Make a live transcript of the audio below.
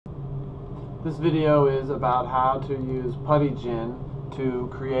This video is about how to use Puttygen to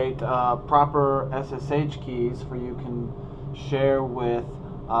create proper SSH keys for you can share with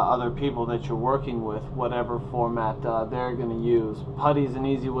other people that you're working with, whatever format they're going to use. Putty is an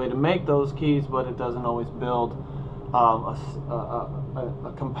easy way to make those keys, but it doesn't always build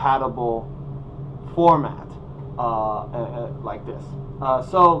a compatible format like this.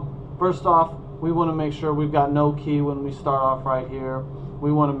 So first off, we want to make sure we've got no key when we start off right here.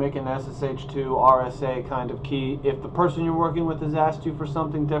 We want to make an SSH to RSA kind of key. If the person you're working with has asked you for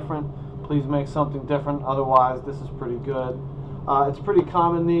something different, please make something different. Otherwise, this is pretty good. It's pretty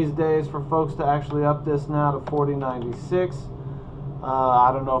common these days for folks to actually up this now to 4096.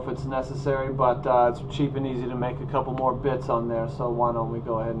 I don't know if it's necessary, but it's cheap and easy to make a couple more bits on there, so why don't we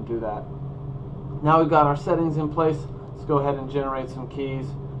go ahead and do that. Now we've got our settings in place. Let's go ahead and generate some keys.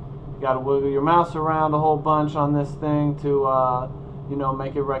 You got to wiggle your mouse around a whole bunch on this thing to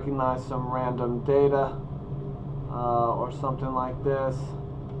make it recognize some random data or something like this.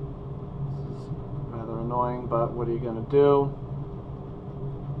 This is rather annoying, but what are you going to do?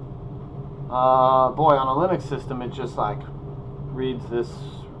 Boy, on a Linux system, it just like reads this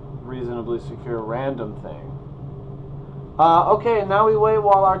reasonably secure random thing. Okay, and now we wait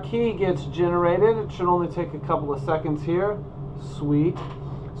while our key gets generated. It should only take a couple of seconds here. Sweet.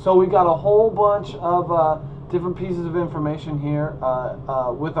 So we got a whole bunch of different pieces of information here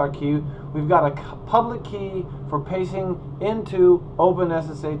with our key. We've got a public key for pasting into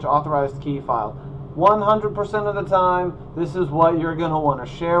OpenSSH authorized key file. 100% of the time, this is what you're going to want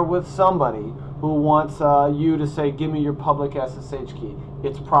to share with somebody who wants you to say, give me your public SSH key.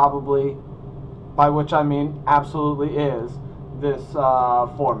 It's probably, by which I mean absolutely is, this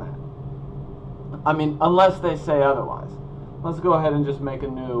format. I mean, unless they say otherwise. Let's go ahead and just make a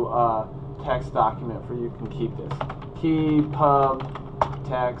new text document for you can keep this. Key pub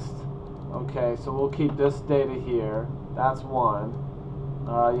text. Okay, so we'll keep this data here. That's one.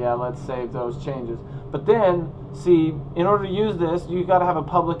 Yeah, let's save those changes. But then, see, in order to use this, you've got to have a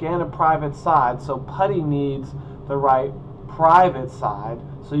public and a private side. So Putty needs the right private side.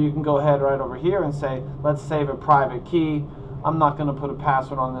 So you can go ahead right over here and say, let's save a private key. I'm not going to put a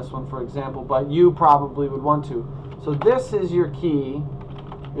password on this one, for example, but you probably would want to. So this is your key.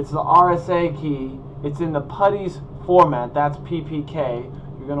 It's the RSA key. It's in the Putty's format. That's PPK.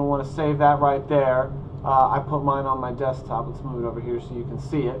 You're going to want to save that right there. I put mine on my desktop. Let's move it over here so you can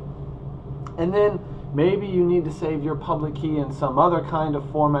see it. And then maybe you need to save your public key in some other kind of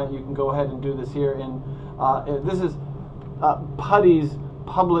format. You can go ahead and do this here. This is Putty's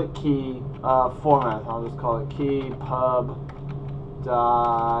public key format. I'll just call it key pub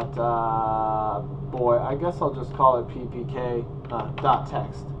dot boy. I guess I'll just call it PPK dot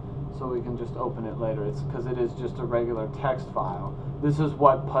text, so we can just open it later. It's because it is just a regular text file. This is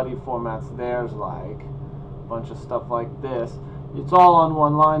what Putty formats theirs like. A bunch of stuff like this. It's all on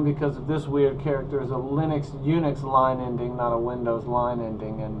one line because of this weird character is a Unix line ending, not a Windows line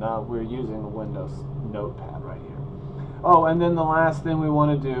ending, and we're using the Windows notepad right here. Oh, and then the last thing we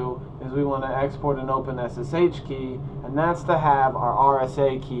want to do is we want to export an OpenSSH key, and that's to have our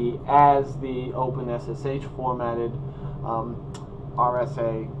RSA key as the OpenSSH formatted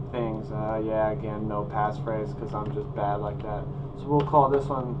RSA things. Yeah, again, no passphrase because I'm just bad like that. So we'll call this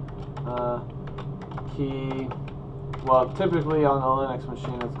one key. Well, typically on a Linux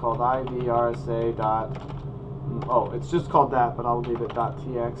machine it's called ID RSA dot. Oh, it's just called that, but I'll leave it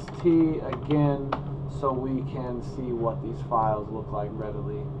 .txt again so we can see what these files look like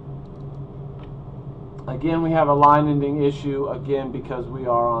readily. Again, we have a line ending issue again because we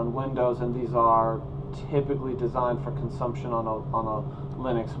are on Windows and these are typically designed for consumption on a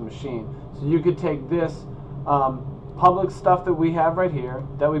Linux machine. So you could take this public stuff that we have right here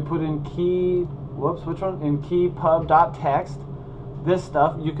that we put in key, in key pub.text. This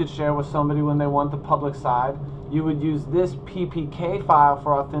stuff you could share with somebody when they want the public side. You would use this PPK file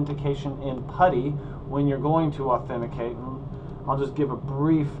for authentication in Putty when you're going to authenticate. And I'll just give a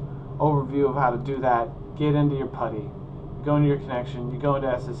brief overview of how to do that. Get into your Putty, you go into your connection, you go into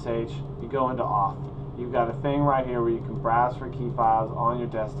SSH, you go into auth. You've got a thing right here where you can browse for key files on your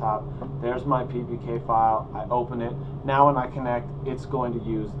desktop. There's my PPK file. I open it. Now when I connect, it's going to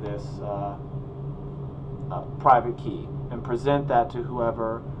use this private key and present that to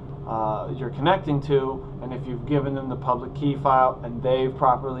whoever you're connecting to. And if you've given them the public key file and they've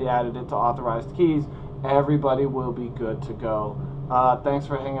properly added it to authorized keys, everybody will be good to go. Thanks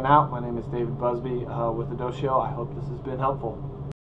for hanging out. My name is David Busby with Adocio. I hope this has been helpful.